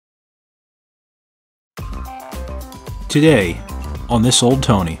Today, on This Old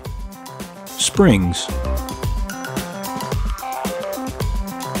Tony, springs.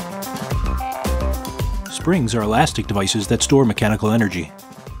 Springs are elastic devices that store mechanical energy.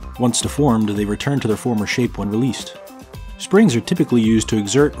 Once deformed, they return to their former shape when released. Springs are typically used to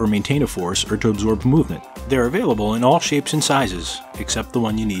exert or maintain a force or to absorb movement. They are available in all shapes and sizes, except the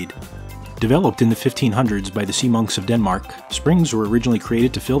one you need. Developed in the 1500s by the sea monks of Denmark, springs were originally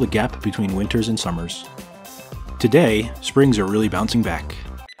created to fill the gap between winters and summers. Today, springs are really bouncing back.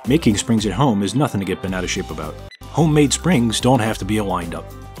 Making springs at home is nothing to get bent out of shape about. Homemade springs don't have to be a wind-up.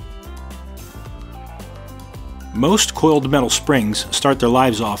 Most coiled metal springs start their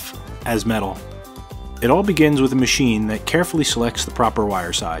lives off as metal. It all begins with a machine that carefully selects the proper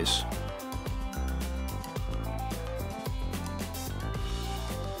wire size.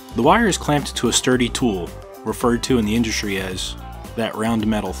 The wire is clamped to a sturdy tool, referred to in the industry as that round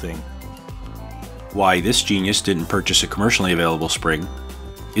metal thing. Why this genius didn't purchase a commercially available spring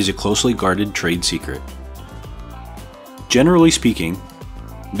is a closely guarded trade secret. Generally speaking,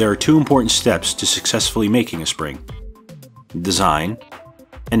 there are two important steps to successfully making a spring: design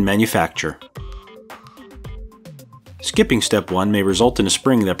and manufacture. Skipping step 1 may result in a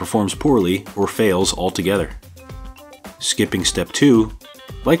spring that performs poorly or fails altogether. Skipping step 2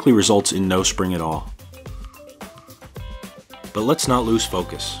 likely results in no spring at all. But let's not lose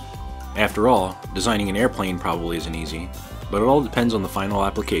focus. After all, designing an airplane probably isn't easy, but it all depends on the final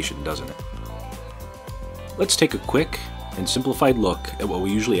application, doesn't it? Let's take a quick and simplified look at what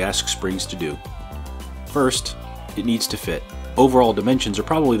we usually ask springs to do. First, it needs to fit. Overall dimensions are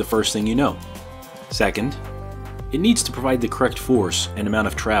probably the first thing you know. Second, it needs to provide the correct force and amount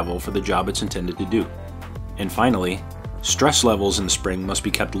of travel for the job it's intended to do. And finally, stress levels in the spring must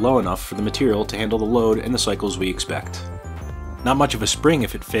be kept low enough for the material to handle the load and the cycles we expect. Not much of a spring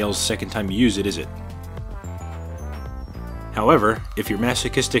if it fails the second time you use it, is it? However, if your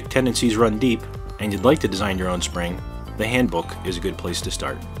masochistic tendencies run deep and you'd like to design your own spring, the handbook is a good place to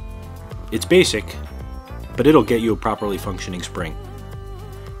start. It's basic, but it'll get you a properly functioning spring.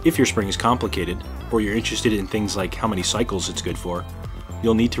 If your spring is complicated, or you're interested in things like how many cycles it's good for,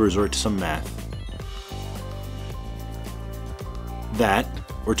 you'll need to resort to some math. That,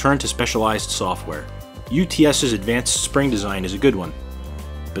 or turn to specialized software. UTS's advanced spring design is a good one,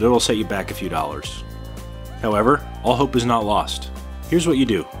 but it'll set you back a few dollars. However, all hope is not lost. Here's what you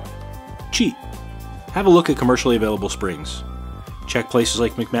do. Cheat. Have a look at commercially available springs. Check places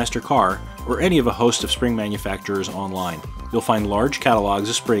like McMaster Carr or any of a host of spring manufacturers online. You'll find large catalogs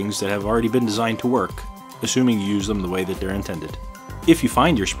of springs that have already been designed to work, assuming you use them the way that they're intended. If you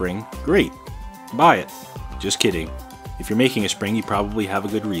find your spring, great. Buy it. Just kidding. If you're making a spring, you probably have a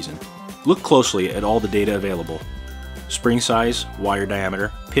good reason. Look closely at all the data available: spring size, wire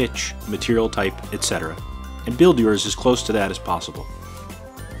diameter, pitch, material type, etc., and build yours as close to that as possible.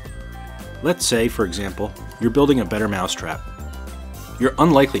 Let's say, for example, you're building a better mousetrap. You're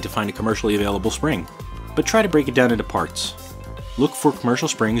unlikely to find a commercially available spring, but try to break it down into parts. Look for commercial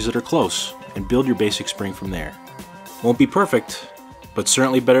springs that are close, and build your basic spring from there. Won't be perfect, but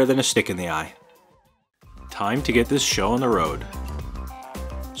certainly better than a stick in the eye. Time to get this show on the road.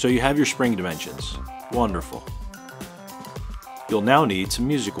 So you have your spring dimensions. Wonderful. You'll now need some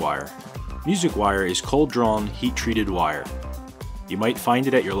music wire. Music wire is cold-drawn, heat-treated wire. You might find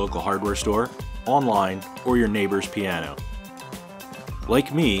it at your local hardware store, online, or your neighbor's piano.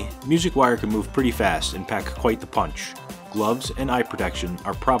 Like me, music wire can move pretty fast and pack quite the punch. Gloves and eye protection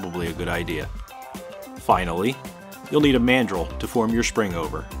are probably a good idea. Finally, you'll need a mandrel to form your spring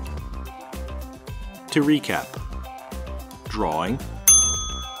over. To recap: drawing,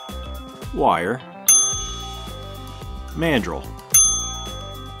 wire, mandrel.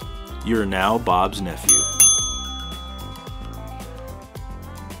 You're now Bob's nephew.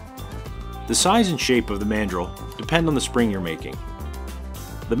 The size and shape of the mandrel depend on the spring you're making.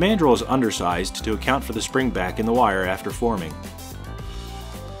 The mandrel is undersized to account for the spring back in the wire after forming.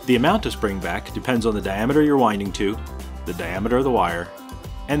 The amount of spring back depends on the diameter you're winding to, the diameter of the wire,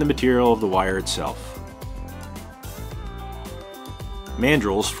 and the material of the wire itself.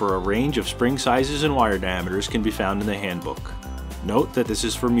 Mandrels for a range of spring sizes and wire diameters can be found in the handbook. Note that this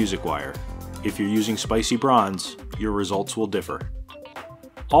is for music wire. If you're using spicy bronze, your results will differ.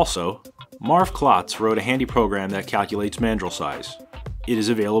 Also, Marv Klotz wrote a handy program that calculates mandrel size. It is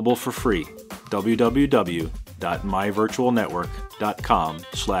available for free.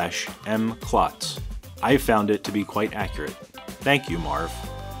 www.myvirtualnetwork.com/mklotz. I've found it to be quite accurate. Thank you, Marv.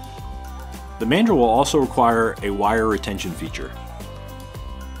 The mandrel will also require a wire retention feature.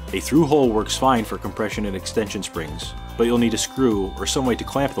 A through hole works fine for compression and extension springs, but you'll need a screw or some way to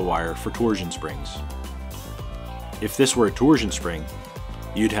clamp the wire for torsion springs. If this were a torsion spring,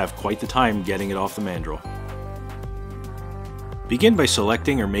 you'd have quite the time getting it off the mandrel. Begin by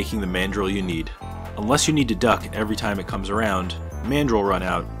selecting or making the mandrel you need. Unless you need to duck every time it comes around, mandrel run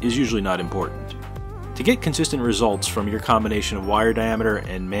out is usually not important. To get consistent results from your combination of wire diameter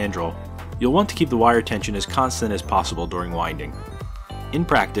and mandrel, you'll want to keep the wire tension as constant as possible during winding. In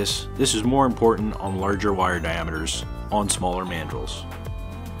practice, this is more important on larger wire diameters on smaller mandrels.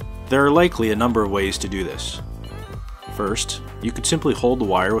 There are likely a number of ways to do this. First, you could simply hold the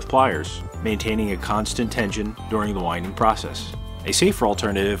wire with pliers, maintaining a constant tension during the winding process. A safer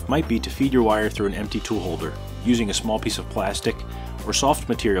alternative might be to feed your wire through an empty tool holder, using a small piece of plastic or soft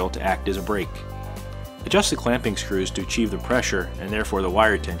material to act as a brake. Adjust the clamping screws to achieve the pressure and therefore the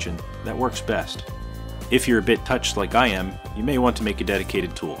wire tension that works best. If you're a bit touched like I am, you may want to make a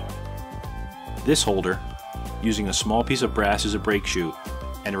dedicated tool. This holder, using a small piece of brass as a brake shoe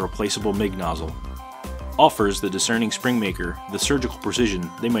and a replaceable MIG nozzle, offers the discerning spring maker the surgical precision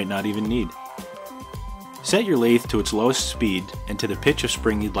they might not even need. Set your lathe to its lowest speed and to the pitch of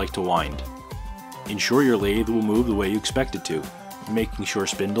spring you'd like to wind. Ensure your lathe will move the way you expect it to, making sure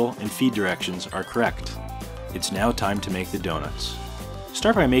spindle and feed directions are correct. It's now time to make the donuts.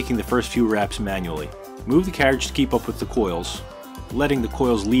 Start by making the first few wraps manually. Move the carriage to keep up with the coils, letting the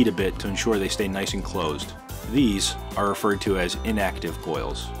coils lead a bit to ensure they stay nice and closed. These are referred to as inactive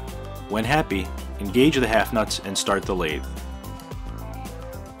coils. When happy, engage the half nuts and start the lathe.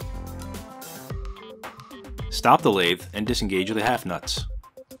 Stop the lathe and disengage the half nuts.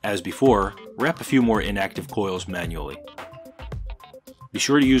 As before, wrap a few more inactive coils manually. Be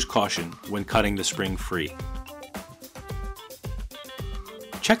sure to use caution when cutting the spring free.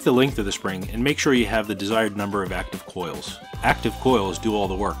 Check the length of the spring and make sure you have the desired number of active coils. Active coils do all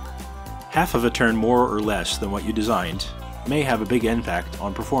the work. Half of a turn more or less than what you designed may have a big impact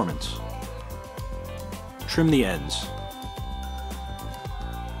on performance. Trim the ends.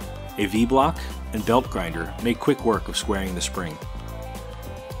 A V-block and belt grinder make quick work of squaring the spring.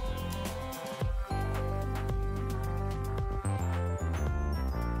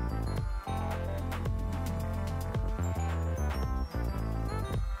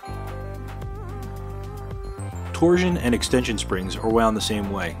 Torsion and extension springs are wound the same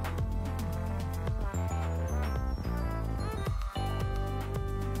way.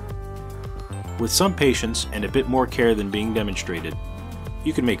 With some patience and a bit more care than being demonstrated,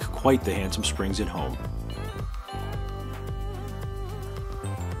 you can make quite the handsome springs at home.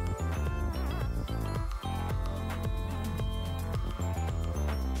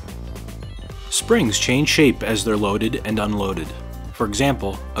 Springs change shape as they're loaded and unloaded. For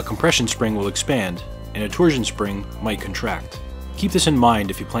example, a compression spring will expand, and a torsion spring might contract. Keep this in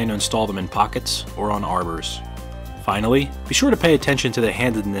mind if you plan to install them in pockets or on arbors. Finally, be sure to pay attention to the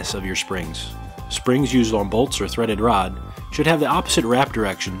handedness of your springs. Springs used on bolts or threaded rod should have the opposite wrap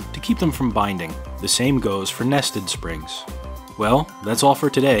direction to keep them from binding. The same goes for nested springs. Well, that's all for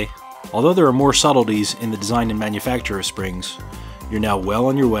today. Although there are more subtleties in the design and manufacture of springs, you're now well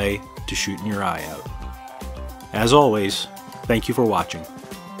on your way to shooting your eye out. As always, thank you for watching.